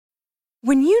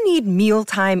When you need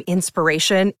mealtime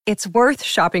inspiration, it's worth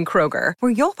shopping Kroger,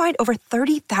 where you'll find over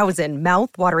 30,000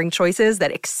 mouth-watering choices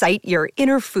that excite your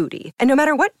inner foodie. And no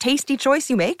matter what tasty choice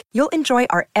you make, you'll enjoy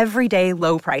our everyday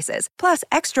low prices, plus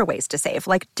extra ways to save,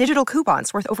 like digital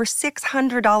coupons worth over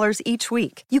 $600 each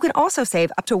week. You can also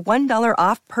save up to $1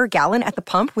 off per gallon at the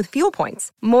pump with fuel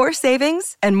points. More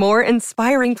savings and more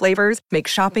inspiring flavors make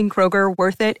shopping Kroger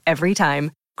worth it every time.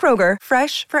 Kroger,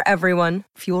 fresh for everyone.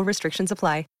 Fuel restrictions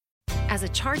apply. As a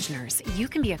charge nurse, you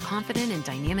can be a confident and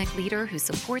dynamic leader who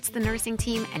supports the nursing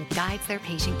team and guides their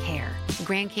patient care.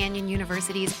 Grand Canyon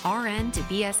University's RN to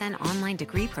BSN online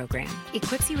degree program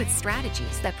equips you with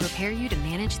strategies that prepare you to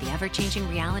manage the ever-changing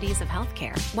realities of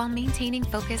healthcare while maintaining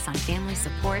focus on family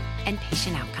support and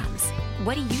patient outcomes.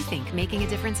 What do you think making a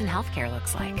difference in healthcare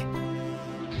looks like?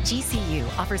 GCU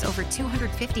offers over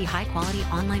 250 high-quality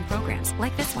online programs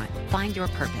like this one. Find your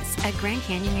purpose at Grand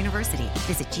Canyon University.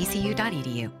 Visit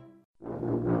gcu.edu.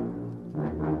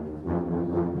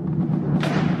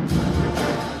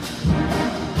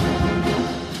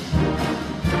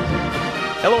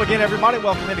 Hello again, everybody.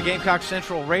 Welcome into Gamecock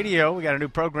Central Radio. We got a new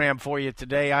program for you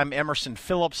today. I'm Emerson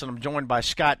Phillips, and I'm joined by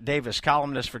Scott Davis,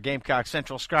 columnist for Gamecock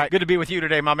Central. Scott, good to be with you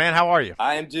today, my man. How are you?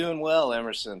 I am doing well,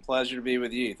 Emerson. Pleasure to be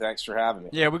with you. Thanks for having me.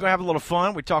 Yeah, we're going to have a little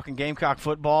fun. We're talking Gamecock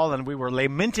football, and we were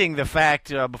lamenting the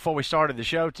fact before we started the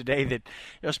show today that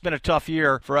it's been a tough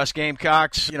year for us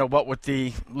Gamecocks, what with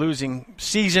the losing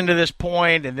season to this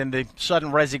point and then the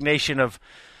sudden resignation of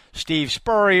Steve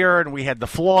Spurrier, and we had the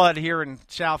flood here in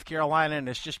South Carolina, and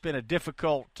it's just been a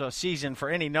difficult season for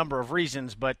any number of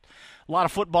reasons, but a lot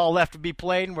of football left to be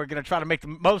played, and we're going to try to make the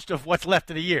most of what's left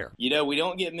of the year. We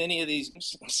don't get many of these,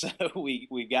 so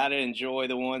we got to enjoy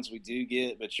the ones we do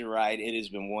get, but you're right, it has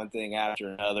been one thing after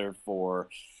another for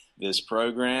this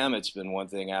program. It's been one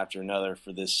thing after another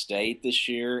for this state this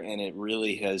year, and it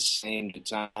really has seemed at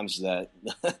times that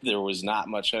there was not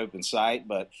much hope in sight,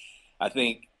 but I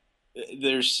think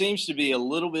there seems to be a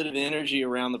little bit of energy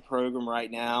around the program right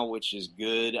now, which is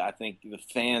good. I think the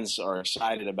fans are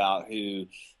excited about who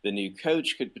the new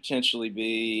coach could potentially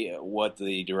be, what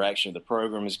the direction of the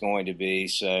program is going to be.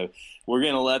 So we're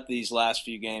going to let these last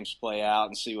few games play out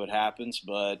and see what happens.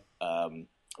 But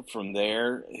from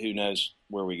there, who knows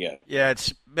where we go. Yeah,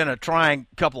 it's been a trying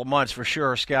couple of months for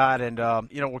sure, Scott. And,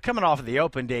 we're coming off of the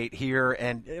open date here.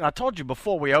 And I told you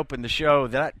before we opened the show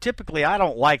that typically I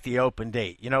don't like the open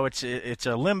date. It's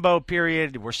a limbo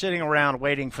period. We're sitting around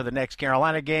waiting for the next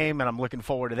Carolina game, and I'm looking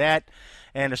forward to that.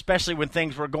 And especially when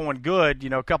things were going good,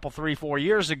 a couple, 3-4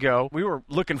 years ago, we were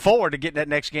looking forward to getting that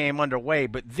next game underway.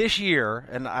 But this year,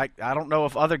 and I don't know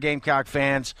if other Gamecock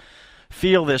fans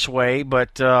feel this way,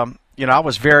 but I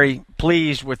was very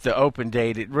pleased with the open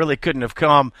date. It really couldn't have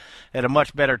come at a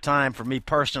much better time for me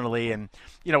personally. And,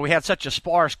 we had such a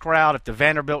sparse crowd at the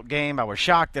Vanderbilt game. I was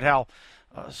shocked at how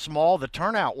small the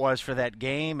turnout was for that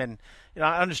game. And,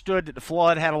 I understood that the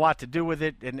flood had a lot to do with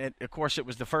it. And, of course, it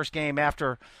was the first game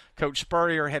after Coach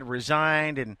Spurrier had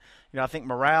resigned. And, I think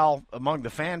morale among the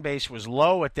fan base was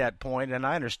low at that point, and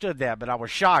I understood that. But I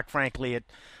was shocked, frankly, at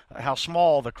how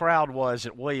small the crowd was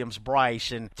at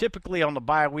Williams-Brice. And typically on the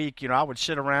bye week, I would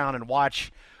sit around and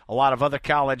watch a lot of other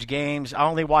college games. I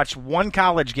only watched one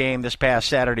college game this past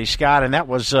Saturday, Scott, and that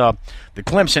was the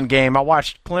Clemson game. I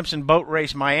watched Clemson boat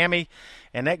race Miami,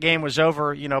 and that game was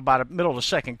over, by the middle of the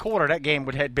second quarter. That game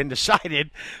had been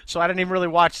decided, so I didn't even really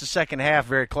watch the second half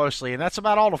very closely. And that's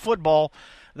about all the football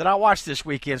that I watched this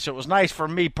weekend. So it was nice for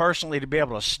me personally to be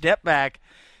able to step back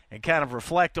and kind of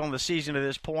reflect on the season to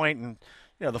this point. And,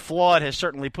 the flood has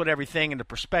certainly put everything into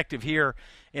perspective here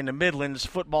in the Midlands.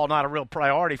 Football not a real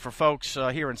priority for folks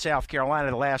here in South Carolina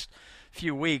the last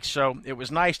few weeks. So it was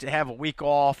nice to have a week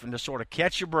off and to sort of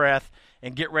catch your breath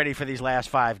and get ready for these last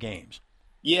 5 games.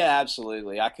 Yeah,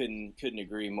 absolutely. I couldn't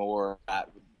agree more.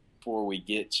 Before we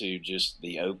get to just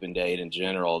the open date in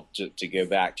general, to go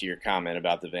back to your comment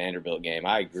about the Vanderbilt game,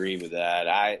 I agree with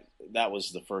that. That was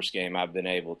the first game I've been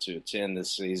able to attend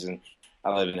this season.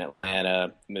 I live in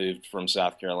Atlanta, moved from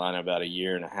South Carolina about a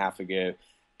year and a half ago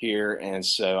here, and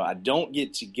so I don't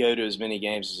get to go to as many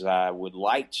games as I would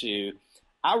like to.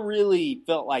 I really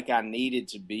felt like I needed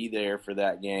to be there for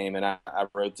that game, and I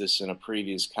wrote this in a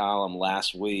previous column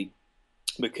last week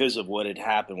because of what had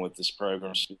happened with this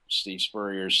program, Steve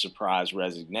Spurrier's surprise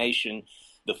resignation,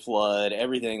 the flood,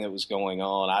 everything that was going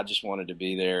on. I just wanted to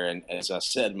be there, and as I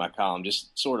said in my column,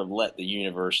 just sort of let the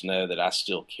universe know that I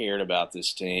still cared about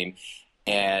this team.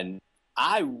 And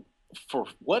I, for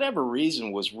whatever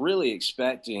reason, was really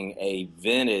expecting a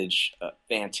vintage,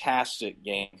 fantastic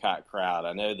Gamecock crowd.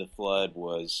 I know the flood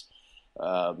was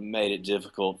made it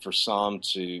difficult for some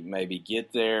to maybe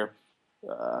get there.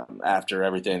 after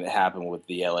everything that happened with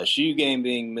the LSU game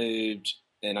being moved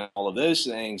and all of those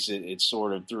things, it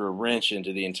sort of threw a wrench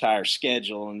into the entire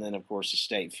schedule. And then, of course, the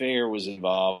state fair was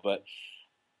involved. But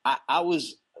I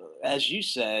was, as you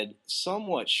said,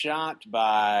 somewhat shocked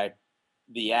by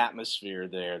the atmosphere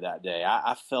there that day.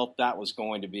 I felt that was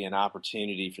going to be an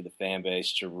opportunity for the fan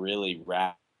base to really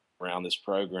wrap around this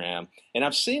program. And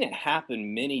I've seen it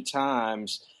happen many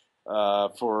times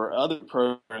for other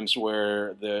programs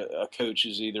where a coach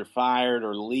is either fired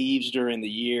or leaves during the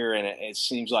year, and it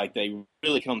seems like they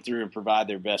really come through and provide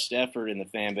their best effort, and the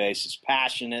fan base is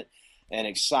passionate and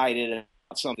excited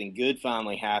about something good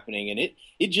finally happening. And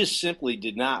it just simply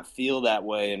did not feel that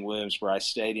way in Williams-Brice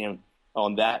Stadium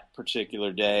on that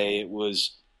particular day. It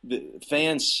was the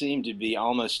fans seemed to be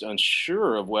almost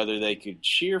unsure of whether they could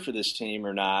cheer for this team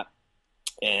or not,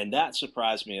 and that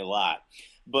surprised me a lot.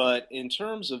 But in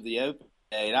terms of the open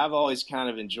date, I've always kind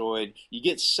of enjoyed, you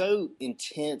get so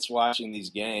intense watching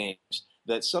these games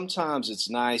that sometimes it's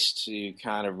nice to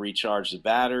kind of recharge the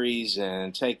batteries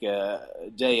and take a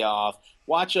day off,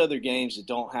 watch other games that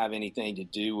don't have anything to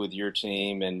do with your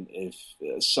team. And if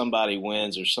somebody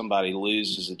wins or somebody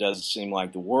loses, it doesn't seem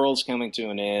like the world's coming to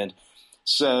an end.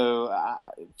 So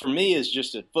for me, as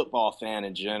just a football fan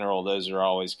in general, those are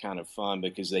always kind of fun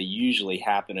because they usually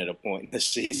happen at a point in the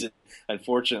season,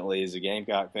 unfortunately, as a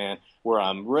Gamecock fan, where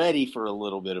I'm ready for a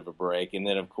little bit of a break. And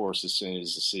then, of course, as soon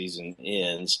as the season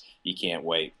ends, you can't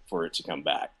wait for it to come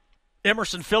back.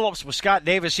 Emerson Phillips with Scott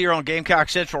Davis here on Gamecock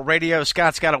Central Radio.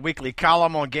 Scott's got a weekly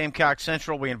column on Gamecock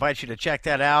Central. We invite you to check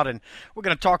that out, and we're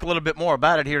going to talk a little bit more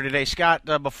about it here today. Scott,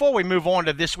 before we move on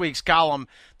to this week's column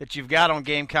that you've got on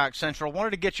Gamecock Central, I wanted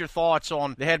to get your thoughts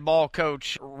on the head ball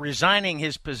coach resigning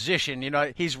his position. You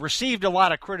know, he's received a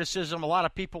lot of criticism. A lot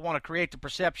of people want to create the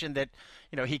perception that,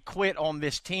 you know, he quit on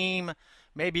this team,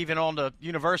 maybe even on the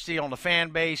university, on the fan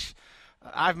base.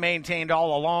 I've maintained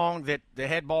all along that the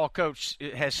head ball coach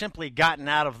has simply gotten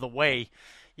out of the way.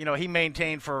 You know, he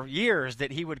maintained for years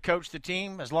that he would coach the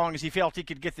team as long as he felt he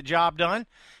could get the job done.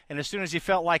 And as soon as he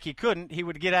felt like he couldn't, he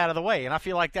would get out of the way. And I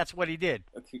feel like that's what he did.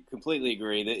 I completely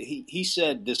agree. That he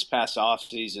said this past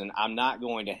offseason, I'm not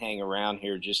going to hang around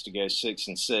here just to go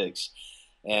 6-6.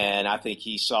 And I think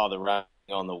he saw the writing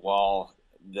on the wall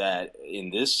that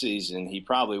in this season he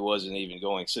probably wasn't even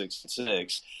going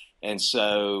 6-6. And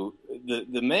so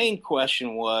the main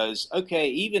question was, okay,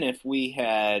 even if we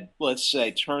had, let's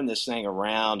say, turned this thing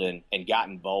around and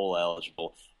gotten bowl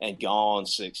eligible and gone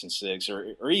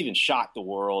 6-6, or even shocked the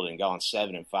world and gone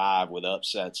 7-5 with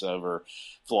upsets over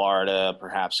Florida,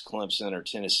 perhaps Clemson or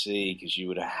Tennessee, because you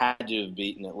would have had to have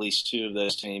beaten at least two of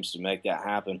those teams to make that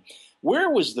happen.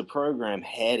 Where was the program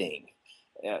heading?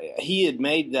 He had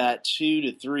made that 2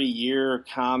 to 3 year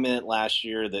comment last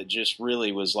year that just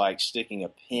really was like sticking a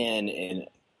pin in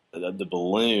the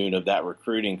balloon of that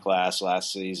recruiting class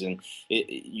last season.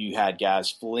 You had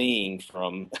guys fleeing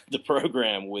from the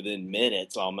program within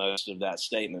minutes almost of that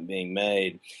statement being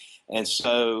made. And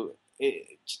so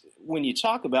when you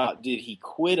talk about did he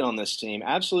quit on this team,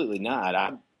 absolutely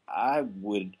not. I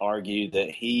would argue that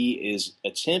he is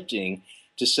attempting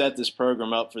to set this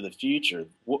program up for the future.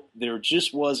 There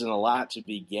just wasn't a lot to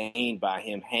be gained by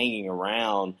him hanging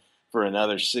around for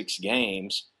another 6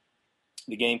 games.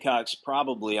 The Gamecocks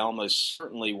probably almost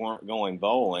certainly weren't going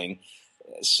bowling.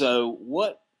 So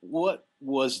what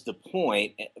was the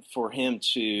point for him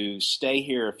to stay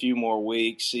here a few more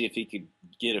weeks, see if he could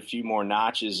get a few more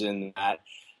notches in that,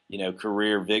 you know,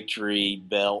 career victory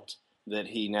belt that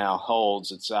he now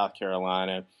holds at South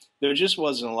Carolina? There just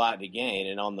wasn't a lot to gain.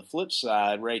 And on the flip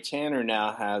side, Ray Tanner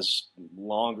now has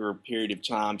longer period of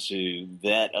time to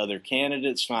vet other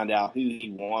candidates, find out who he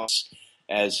wants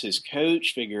as his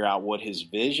coach, figure out what his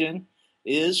vision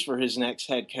is for his next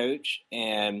head coach.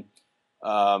 And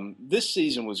this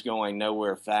season was going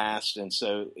nowhere fast. And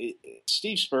so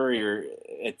Steve Spurrier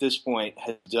at this point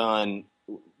has done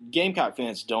 – Gamecock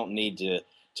fans don't need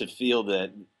to feel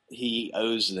that he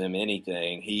owes them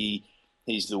anything.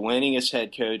 He's the winningest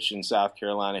head coach in South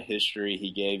Carolina history.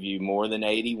 He gave you more than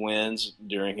 80 wins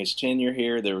during his tenure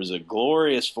here. There was a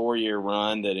glorious 4-year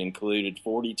run that included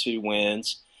 42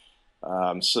 wins,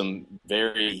 some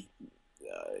very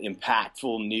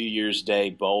impactful New Year's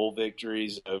Day bowl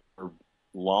victories over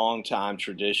long-time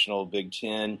traditional Big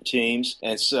Ten teams.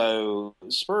 And so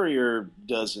Spurrier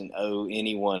doesn't owe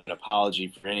anyone an apology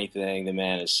for anything. The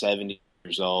man is 70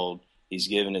 years old. He's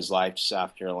given his life to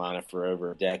South Carolina for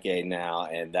over a decade now,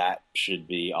 and that should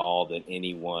be all that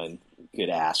anyone could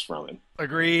ask from him.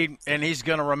 Agreed, and he's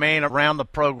going to remain around the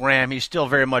program. He's still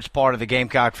very much part of the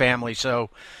Gamecock family, so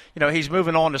he's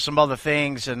moving on to some other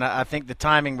things, and I think the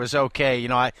timing was okay.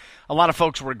 A lot of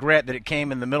folks regret that it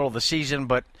came in the middle of the season,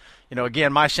 but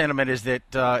again, my sentiment is that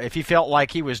if he felt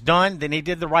like he was done, then he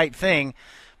did the right thing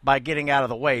by getting out of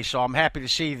the way. So I'm happy to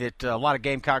see that a lot of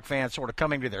Gamecock fans sort of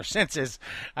coming to their senses.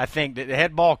 I think that the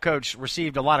head ball coach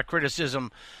received a lot of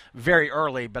criticism very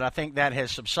early, but I think that has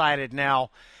subsided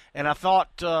now. And I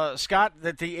thought, Scott,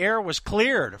 that the air was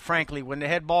cleared, frankly, when the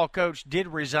head ball coach did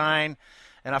resign.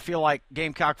 And I feel like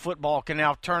Gamecock football can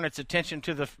now turn its attention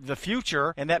to the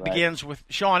future, and that begins with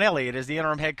Sean Elliott as the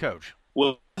interim head coach.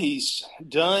 Well, he's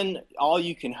done all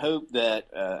you can hope that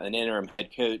an interim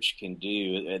head coach can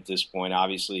do at this point.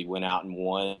 Obviously, he went out and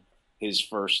won his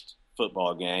first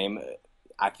football game.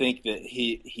 I think that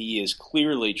he is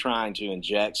clearly trying to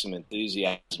inject some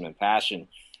enthusiasm and passion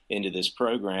into this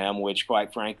program, which,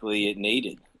 quite frankly, it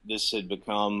needed.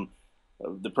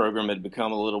 The program had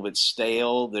become a little bit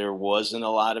stale. There wasn't a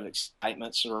lot of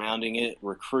excitement surrounding it.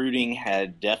 Recruiting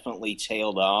had definitely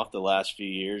tailed off the last few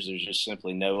years. There's just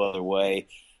simply no other way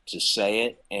to say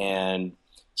it. And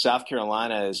South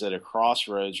Carolina is at a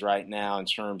crossroads right now in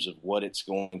terms of what it's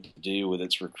going to do with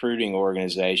its recruiting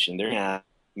organization. They're going to have to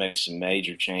make some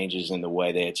major changes in the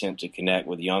way they attempt to connect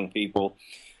with young people.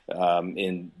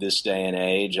 In this day and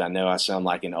age. I know I sound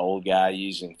like an old guy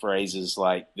using phrases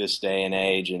like this day and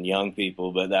age and young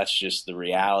people, but that's just the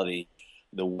reality.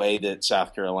 The way that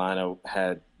South Carolina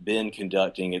had been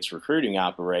conducting its recruiting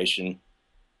operation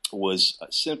was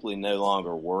simply no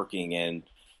longer working. And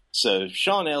so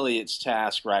Sean Elliott's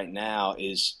task right now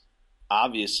is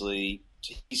obviously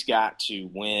he's got to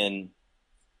win.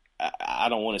 I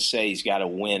don't want to say he's got to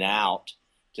win out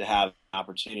to have an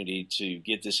opportunity to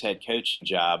get this head coaching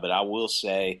job, but I will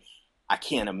say I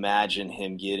can't imagine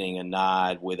him getting a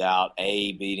nod without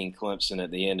A, beating Clemson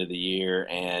at the end of the year,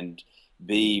 and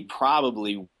B,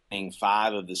 probably winning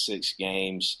 5 of the 6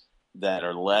 games that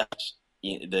are left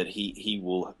that he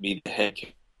will be the head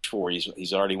coach for.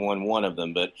 He's already won 1 of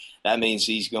them, but that means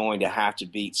he's going to have to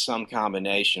beat some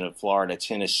combination of Florida,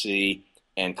 Tennessee,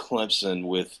 and Clemson,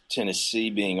 with Tennessee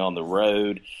being on the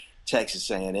road, Texas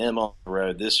A&M on the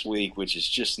road this week, which is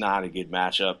just not a good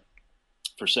matchup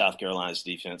for South Carolina's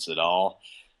defense at all.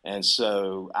 And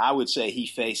so I would say he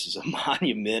faces a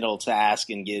monumental task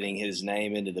in getting his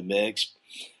name into the mix.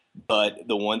 But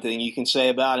the one thing you can say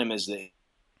about him is that he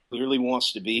clearly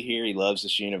wants to be here. He loves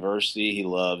this university. He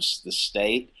loves the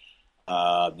state.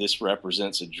 This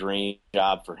represents a dream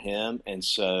job for him. And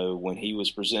so when he was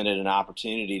presented an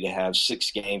opportunity to have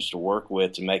 6 games to work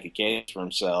with to make a case for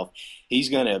himself, he's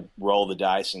going to roll the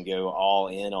dice and go all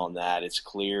in on that. It's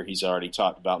clear he's already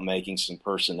talked about making some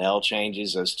personnel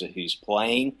changes as to who's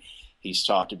playing. He's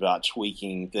talked about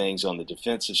tweaking things on the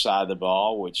defensive side of the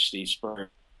ball, which Steve Spurrier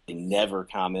never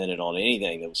commented on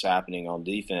anything that was happening on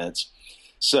defense.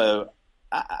 So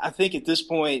I think at this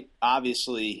point,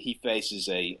 obviously, he faces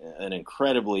an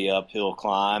incredibly uphill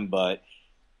climb, but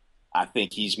I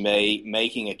think he's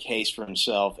making a case for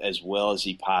himself as well as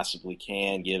he possibly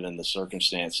can, given the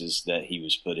circumstances that he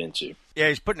was put into. Yeah,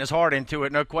 he's putting his heart into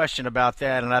it, no question about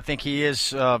that, and I think he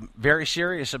is very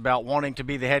serious about wanting to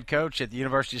be the head coach at the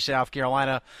University of South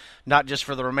Carolina, not just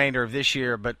for the remainder of this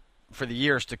year, but for the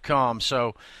years to come.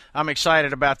 So I'm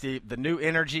excited about the new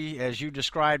energy, as you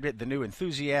described it, the new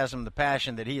enthusiasm, the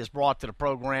passion that he has brought to the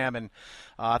program, and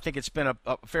I think it's been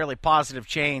a fairly positive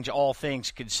change, all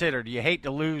things considered. You hate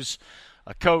to lose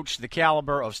a coach the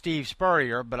caliber of Steve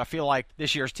Spurrier, but I feel like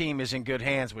this year's team is in good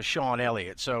hands with Sean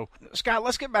Elliott. So, Scott,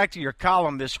 let's get back to your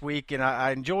column this week, and I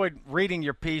enjoyed reading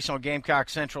your piece on Gamecock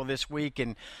Central this week,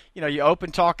 and you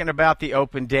opened talking about the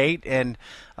open date, and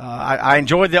I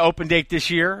enjoyed the open date this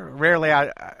year. Rarely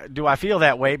do I feel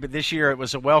that way, but this year it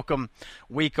was a welcome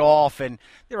week off, and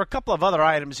there were a couple of other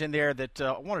items in there that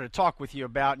I wanted to talk with you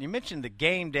about. And you mentioned the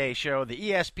Game Day show, the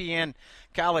ESPN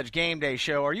College Game Day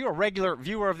show. Are you a regular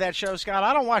viewer of that show, Scott?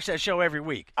 I don't watch that show every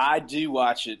week. I do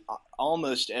watch it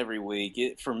almost every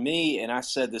week. For me, and I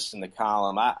said this in the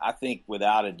column, I think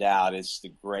without a doubt it's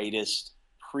the greatest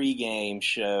pregame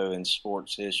show in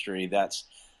sports history. That's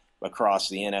across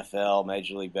the NFL,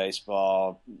 Major League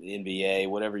Baseball, NBA,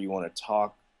 whatever you want to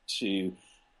talk to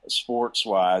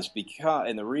sports-wise.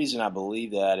 And the reason I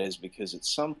believe that is because at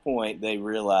some point they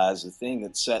realize the thing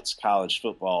that sets college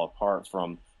football apart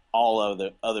from all of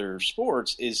the other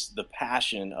sports is the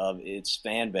passion of its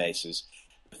fan bases.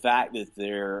 the fact that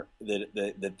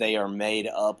that they are made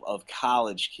up of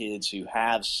college kids who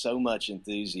have so much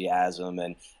enthusiasm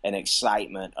and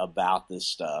excitement about this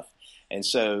stuff. And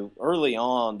so early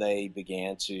on, they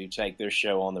began to take their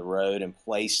show on the road and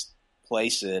place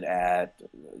it at,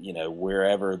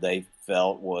 wherever they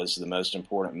felt was the most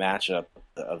important matchup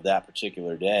of that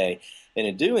particular day. And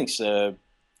in doing so,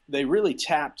 they really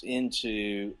tapped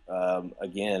into,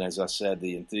 again, as I said,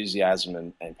 the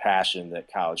enthusiasm and passion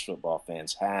that college football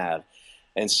fans have.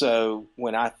 And so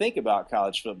when I think about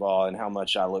college football and how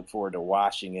much I look forward to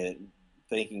watching it,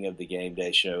 thinking of the Game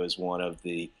Day Show as one of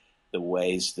the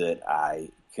ways that I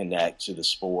connect to the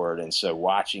sport. And so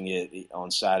watching it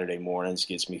on Saturday mornings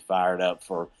gets me fired up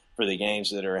for the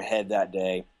games that are ahead that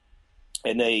day.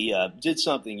 And they did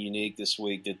something unique this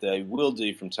week that they will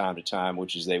do from time to time,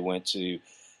 which is they went to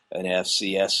an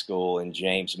FCS school in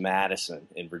James Madison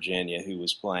in Virginia who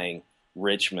was playing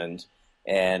Richmond.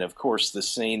 And, of course, the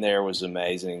scene there was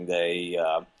amazing. They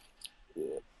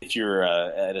if you're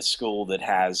at a school that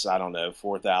has,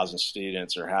 4,000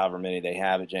 students or however many they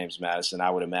have at James Madison, I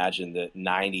would imagine that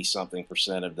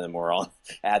 90-something% of them were on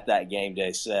at that game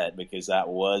day set because that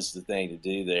was the thing to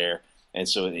do there. And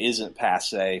so it isn't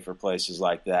passé for places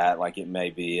like that, like it may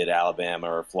be at Alabama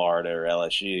or Florida or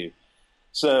LSU.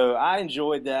 So I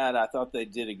enjoyed that. I thought they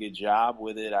did a good job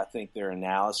with it. I think their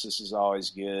analysis is always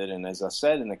good. And as I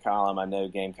said in the column, I know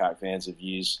Gamecock fans have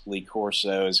used Lee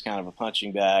Corso as kind of a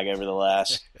punching bag over the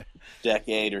last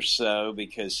decade or so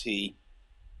because he,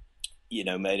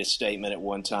 made a statement at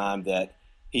one time that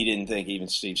he didn't think even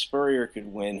Steve Spurrier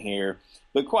could win here.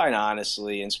 But quite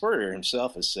honestly, and Spurrier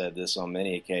himself has said this on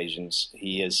many occasions,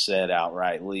 he has said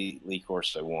outright, Lee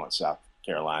Corso wants South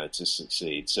Carolina to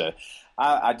succeed. So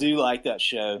I do like that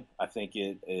show. I think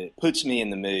it puts me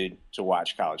in the mood to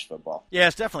watch college football. Yeah,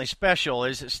 it's definitely special.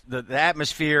 The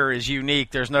atmosphere is unique.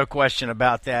 There's no question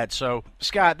about that. So,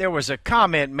 Scott, there was a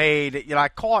comment made. I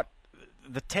caught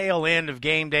the tail end of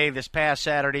game day this past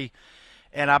Saturday,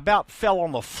 and I about fell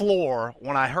on the floor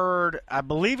when I heard, I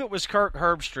believe it was Kirk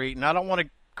Herbstreit, and I don't want to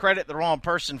credit the wrong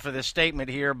person for this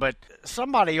statement here, but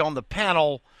somebody on the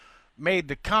panel made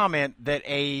the comment that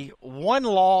a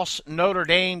one-loss Notre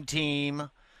Dame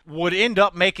team would end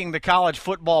up making the college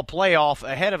football playoff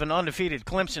ahead of an undefeated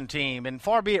Clemson team. And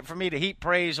far be it for me to heap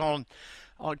praise on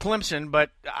Clemson,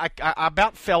 but I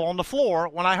about fell on the floor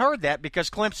when I heard that because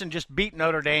Clemson just beat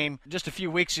Notre Dame just a few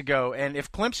weeks ago. And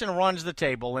if Clemson runs the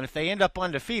table and if they end up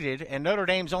undefeated and Notre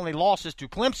Dame's only losses to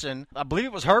Clemson, I believe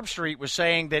it was Herbstreit was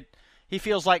saying that he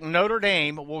feels like Notre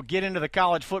Dame will get into the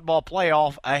college football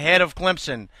playoff ahead of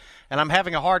Clemson. And I'm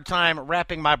having a hard time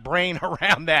wrapping my brain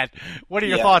around that. What are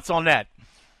your thoughts on that?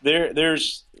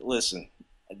 There's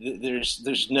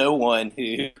no one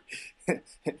who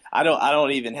I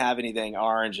don't even have anything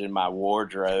orange in my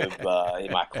wardrobe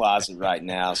in my closet right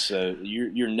now. So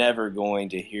you're never going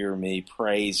to hear me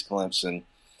praise Clemson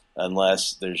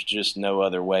unless there's just no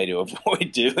other way to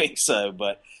avoid doing so.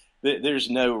 But there's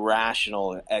no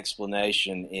rational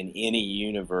explanation in any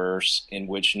universe in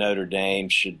which Notre Dame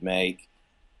should make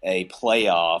a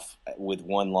playoff with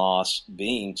one loss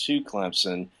being to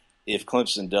Clemson if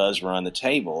Clemson does run the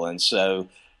table. And so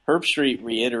Herbstreit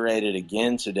reiterated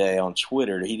again today on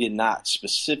Twitter. He did not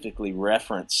specifically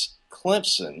reference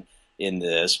Clemson in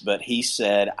this, but he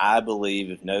said, I believe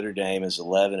if Notre Dame is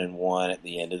 11-1 at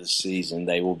the end of the season,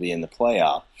 they will be in the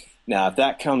playoff. Now, if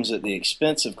that comes at the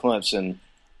expense of Clemson,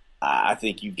 I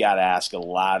think you've got to ask a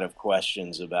lot of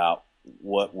questions about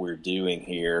what we're doing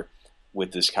here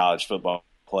with this college football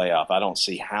playoff. I don't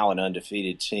see how an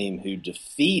undefeated team who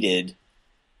defeated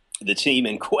the team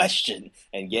in question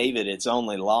and gave it its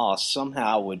only loss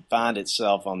somehow would find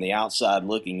itself on the outside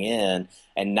looking in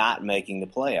and not making the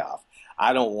playoff.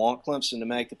 I don't want Clemson to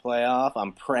make the playoff.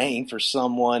 I'm praying for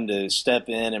someone to step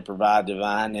in and provide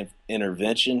divine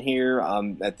intervention here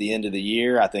at the end of the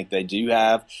year. I think they do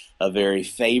have a very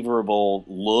favorable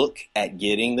look at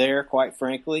getting there, quite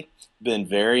frankly. Been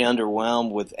very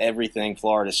underwhelmed with everything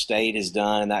Florida State has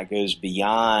done, and that goes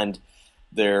beyond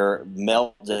their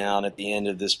meltdown at the end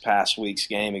of this past week's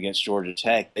game against Georgia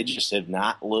Tech. They just have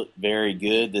not looked very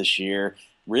good this year,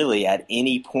 really at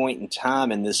any point in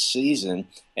time in this season.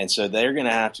 And so they're going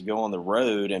to have to go on the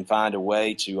road and find a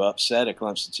way to upset a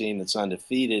Clemson team that's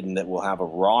undefeated and that will have a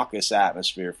raucous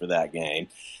atmosphere for that game.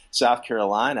 South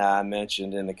Carolina, I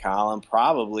mentioned in the column,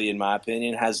 probably, in my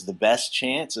opinion, has the best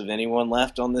chance of anyone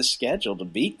left on this schedule to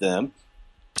beat them.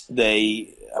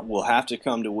 They will have to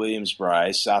come to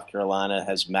Williams-Brice. South Carolina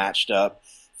has matched up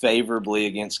favorably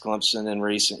against Clemson in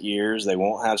recent years. They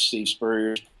won't have Steve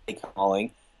Spurrier's play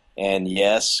calling. And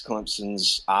yes,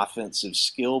 Clemson's offensive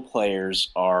skill players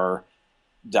are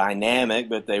dynamic,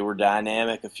 but they were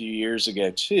dynamic a few years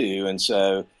ago too. And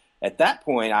so at that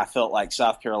point, I felt like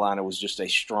South Carolina was just a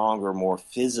stronger, more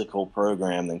physical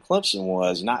program than Clemson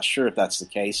was. Not sure if that's the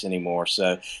case anymore.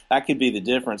 So that could be the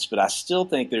difference, but I still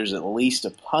think there's at least a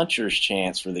puncher's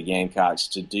chance for the Gamecocks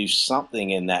to do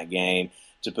something in that game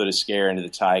to put a scare into the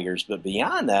Tigers. But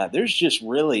beyond that, there's just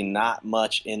really not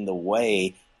much in the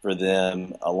way for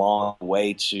them along the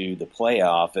way to the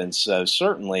playoff. And so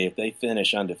certainly if they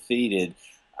finish undefeated,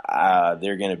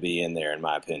 they're going to be in there, in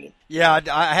my opinion. Yeah,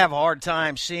 I have a hard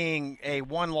time seeing a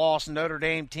one-loss Notre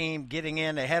Dame team getting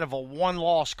in ahead of a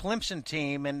one-loss Clemson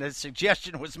team, and the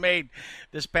suggestion was made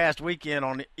this past weekend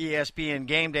on ESPN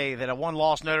Game Day that a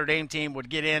one-loss Notre Dame team would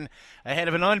get in ahead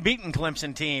of an unbeaten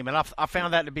Clemson team, and I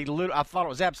found that to be I thought it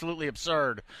was absolutely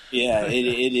absurd. Yeah,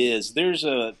 it is. There's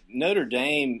a Notre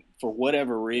Dame, for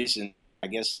whatever reason, I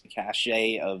guess the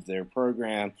cachet of their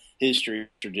program, history,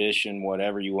 tradition,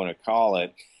 whatever you want to call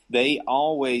it, they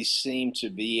always seem to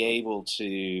be able to,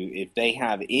 if they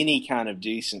have any kind of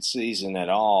decent season at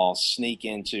all, sneak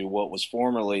into what was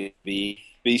formerly the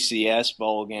BCS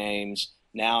bowl games.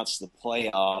 Now it's the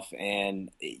playoff,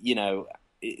 and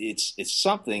it's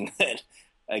something that,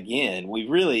 again, we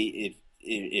really,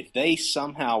 if they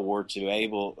somehow were to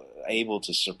able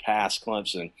to surpass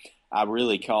Clemson, I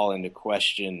really call into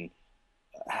question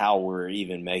how we're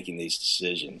even making these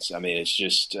decisions. I mean, it's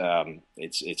just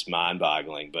it's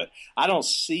mind-boggling. But I don't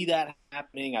see that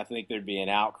happening. I think there'd be an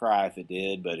outcry if it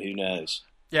did, but who knows?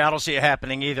 Yeah, I don't see it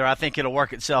happening either. I think it'll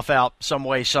work itself out some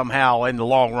way, somehow in the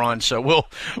long run. So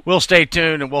we'll stay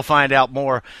tuned and we'll find out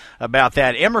more about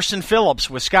that. Emerson Phillips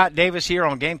with Scott Davis here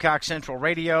on Gamecock Central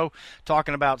Radio,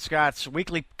 talking about Scott's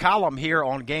weekly column here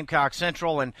on Gamecock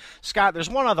Central. And Scott, there's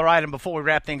one other item before we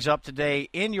wrap things up today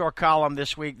in your column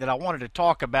this week that I wanted to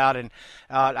talk about, and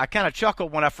I kind of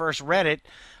chuckled when I first read it.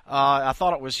 I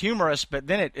thought it was humorous, but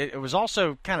then it was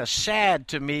also kind of sad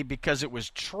to me because it was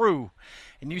true.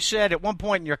 And you said at one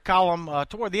point in your column,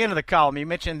 toward the end of the column, you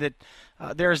mentioned that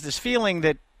there's this feeling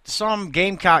that some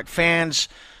Gamecock fans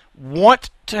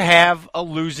want to have a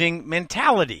losing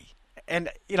mentality. And,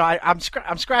 I'm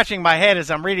scratching my head as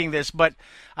I'm reading this, but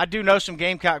I do know some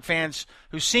Gamecock fans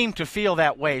who seem to feel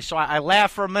that way. So I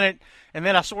laughed for a minute, and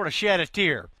then I sort of shed a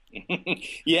tear.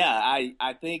 Yeah,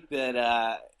 I think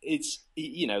that it's,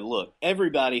 look,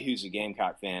 everybody who's a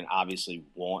Gamecock fan obviously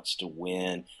wants to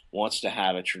win, wants to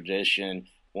have a tradition,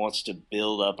 wants to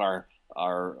build up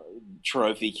our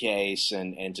trophy case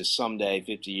and to someday,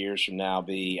 50 years from now,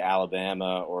 be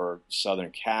Alabama or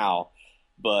Southern Cal.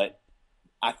 But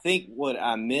I think what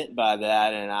I meant by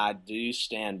that, and I do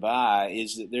stand by,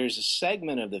 is that there's a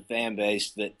segment of the fan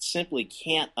base that simply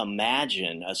can't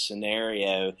imagine a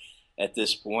scenario at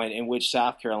this point in which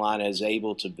South Carolina is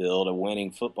able to build a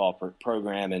winning football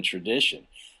program and tradition.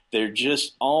 There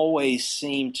just always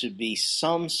seem to be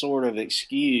some sort of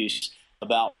excuse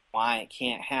about why it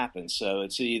can't happen. So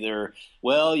it's either,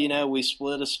 well, we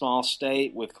split a small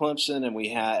state with Clemson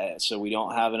and so we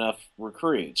don't have enough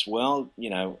recruits. Well,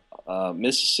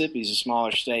 Mississippi's a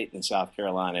smaller state than South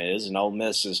Carolina is, and Ole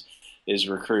Miss is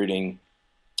recruiting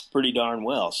pretty darn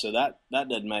well. So that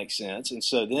doesn't make sense. And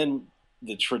so then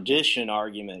the tradition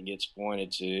argument gets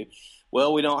pointed to.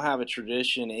 Well, we don't have a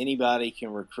tradition. Anybody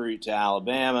can recruit to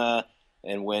Alabama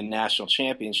and win national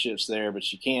championships there,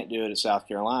 but you can't do it at South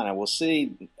Carolina. Well,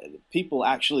 see, people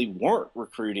actually weren't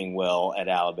recruiting well at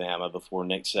Alabama before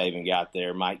Nick Saban got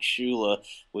there. Mike Shula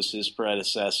was his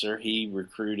predecessor. He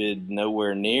recruited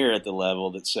nowhere near at the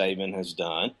level that Saban has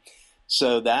done.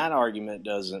 So that argument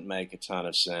doesn't make a ton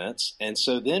of sense. And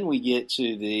so then we get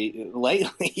to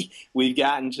lately we've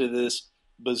gotten to this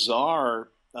bizarre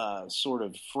sort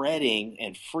of fretting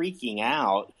and freaking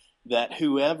out that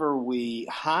whoever we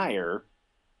hire,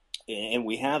 and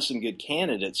we have some good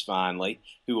candidates finally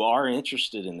who are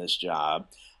interested in this job,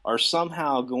 are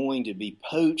somehow going to be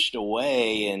poached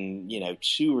away in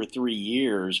 2 or 3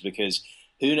 years, because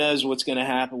who knows what's going to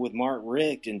happen with Mark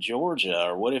Richt in Georgia,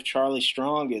 or what if Charlie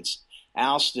Strong gets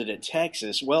ousted at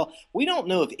Texas? Well, we don't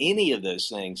know if any of those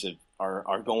things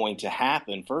are going to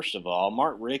happen. First of all,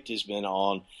 Mark Richt has been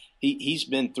he's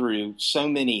been through so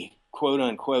many quote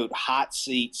unquote hot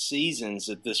seat seasons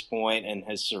at this point and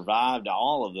has survived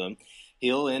all of them.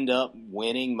 He'll end up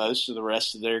winning most of the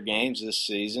rest of their games this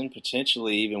season,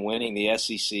 potentially even winning the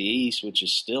SEC East, which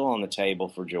is still on the table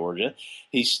for Georgia.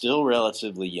 He's still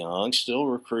relatively young, still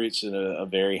recruits at a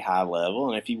very high level.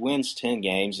 And if he wins 10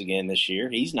 games again this year,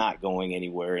 he's not going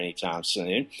anywhere anytime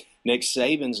soon. Nick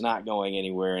Saban's not going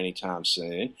anywhere anytime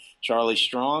soon. Charlie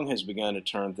Strong has begun to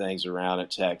turn things around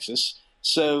at Texas.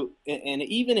 So, and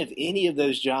even if any of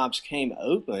those jobs came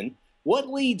open, What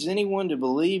leads anyone to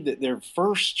believe that their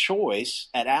first choice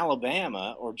at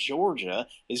Alabama or Georgia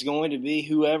is going to be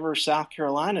whoever South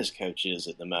Carolina's coach is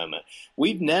at the moment?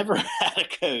 We've never had a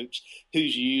coach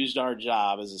who's used our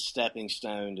job as a stepping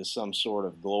stone to some sort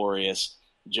of glorious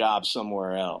job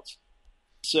somewhere else.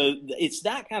 So it's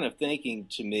that kind of thinking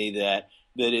to me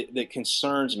that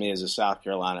concerns me as a South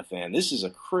Carolina fan. This is a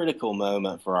critical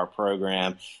moment for our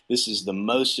program. This is the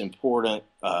most important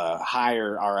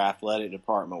hire our athletic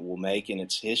department will make in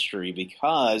its history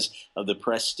because of the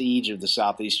prestige of the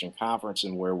Southeastern Conference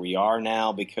and where we are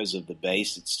now, because of the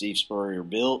base that Steve Spurrier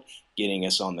built, getting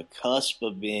us on the cusp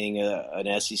of being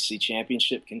an SEC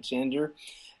championship contender.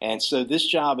 And so this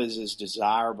job is as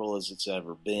desirable as it's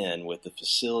ever been, with the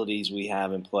facilities we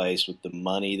have in place, with the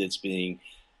money that's being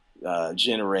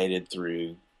generated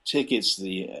through tickets,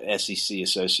 the SEC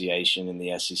Association and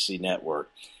the SEC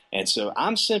Network. And so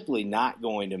I'm simply not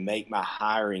going to make my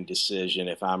hiring decision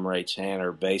if I'm Ray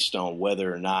Tanner based on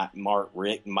whether or not Mark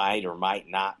Richt might or might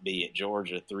not be at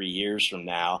Georgia 3 years from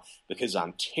now, because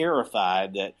I'm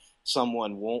terrified that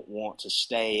someone won't want to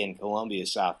stay in Columbia,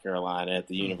 South Carolina at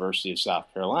the University of South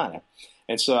Carolina.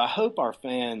 And so I hope our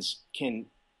fans can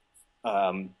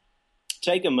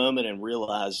take a moment and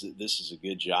realize that this is a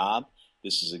good job.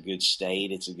 This is a good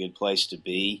state. It's a good place to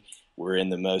be. We're in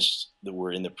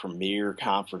the premier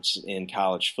conference in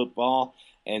college football.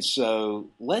 And so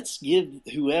let's give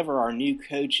whoever our new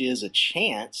coach is a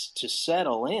chance to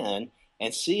settle in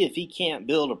and see if he can't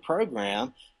build a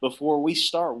program before we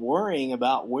start worrying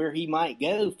about where he might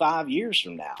go 5 years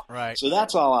from now. Right. So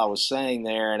that's all I was saying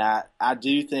there. And I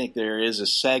do think there is a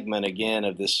segment, again,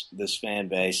 of this fan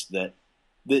base that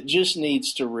just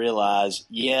needs to realize,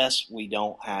 yes, we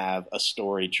don't have a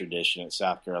storied tradition at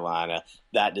South Carolina.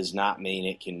 That does not mean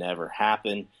it can never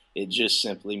happen. It just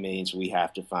simply means we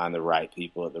have to find the right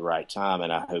people at the right time,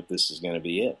 and I hope this is going to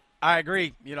be it. I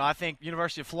agree. I think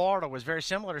University of Florida was very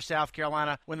similar to South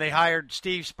Carolina when they hired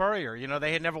Steve Spurrier.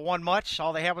 They had never won much.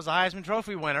 All they had was a Heisman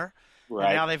Trophy winner. Right.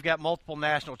 And now they've got multiple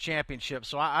national championships.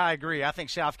 So I agree. I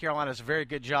think South Carolina does a very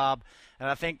good job. And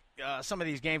I think some of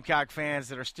these Gamecock fans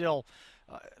that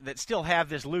still have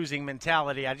this losing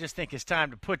mentality, I just think it's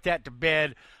time to put that to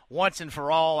bed once and for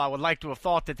all. I would like to have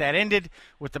thought that ended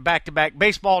with the back-to-back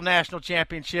baseball national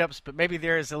championships, but maybe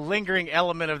there is a lingering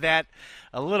element of that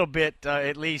a little bit,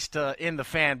 at least in the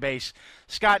fan base.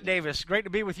 Scott Davis, great to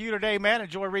be with you today, man.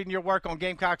 Enjoy reading your work on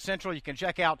Gamecock Central. You can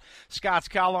check out Scott's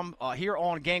column here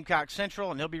on Gamecock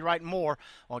Central, and he'll be writing more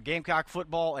on Gamecock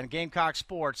football and Gamecock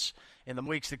sports in the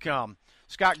weeks to come.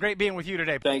 Scott, great being with you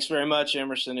today. Thanks very much,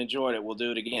 Emerson. Enjoyed it. We'll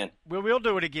do it again. We will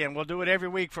do it again. We'll do it every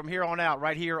week from here on out,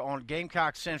 right here on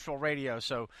Gamecock Central Radio.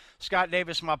 So, Scott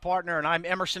Davis, my partner, and I'm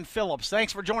Emerson Phillips.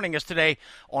 Thanks for joining us today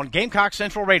on Gamecock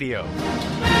Central Radio.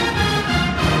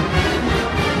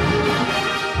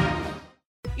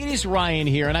 It is Ryan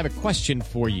here, and I have a question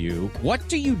for you. What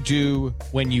do you do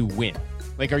when you win?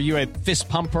 Like, are you a fist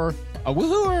pumper, a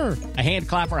woohooer, a hand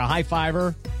clapper, a high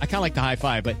fiver? I kind of like the high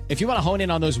five, but if you want to hone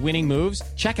in on those winning moves,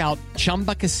 check out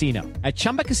Chumba Casino. At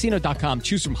ChumbaCasino.com,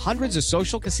 choose from hundreds of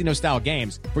social casino-style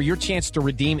games for your chance to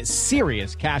redeem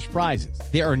serious cash prizes.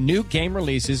 There are new game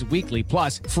releases weekly,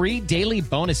 plus free daily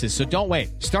bonuses, so don't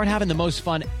wait. Start having the most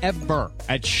fun ever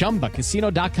at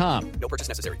ChumbaCasino.com. No purchase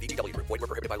necessary. VGW Group. Void where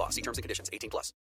prohibited by law. See terms and conditions. 18+.